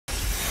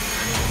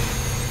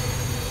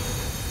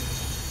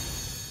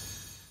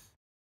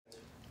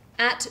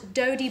At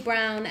Dodie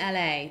Brown,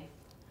 LA.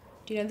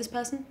 Do you know this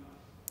person?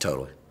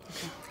 Totally.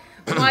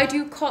 Okay. Why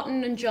do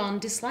Cotton and John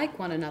dislike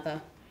one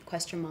another?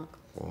 Question mark.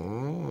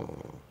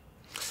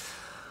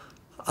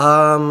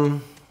 I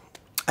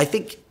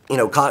think,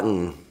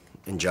 Cotton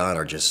and John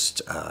are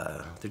just,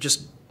 they're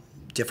just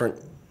different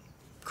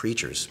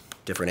creatures,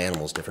 different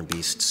animals, different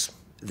beasts.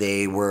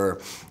 They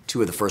were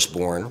two of the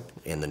firstborn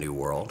in the New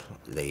World.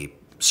 They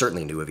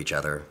certainly knew of each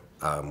other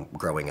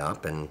growing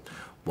up, and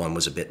one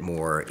was a bit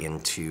more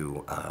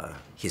into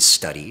his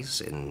studies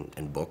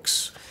and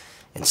books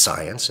and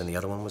science, and the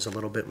other one was a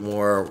little bit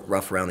more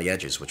rough around the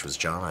edges, which was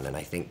John. And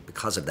I think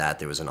because of that,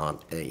 there was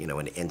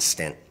an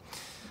instant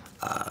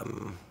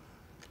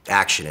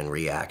action and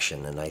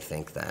reaction. And I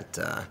think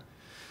that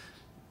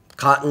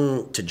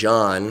Cotton to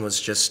John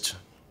was just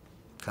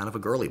kind of a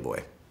girly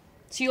boy.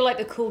 So you're like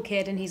the cool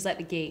kid and he's like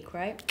the geek,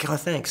 right? Oh,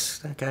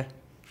 thanks. Okay,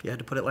 if you had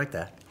to put it like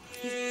that.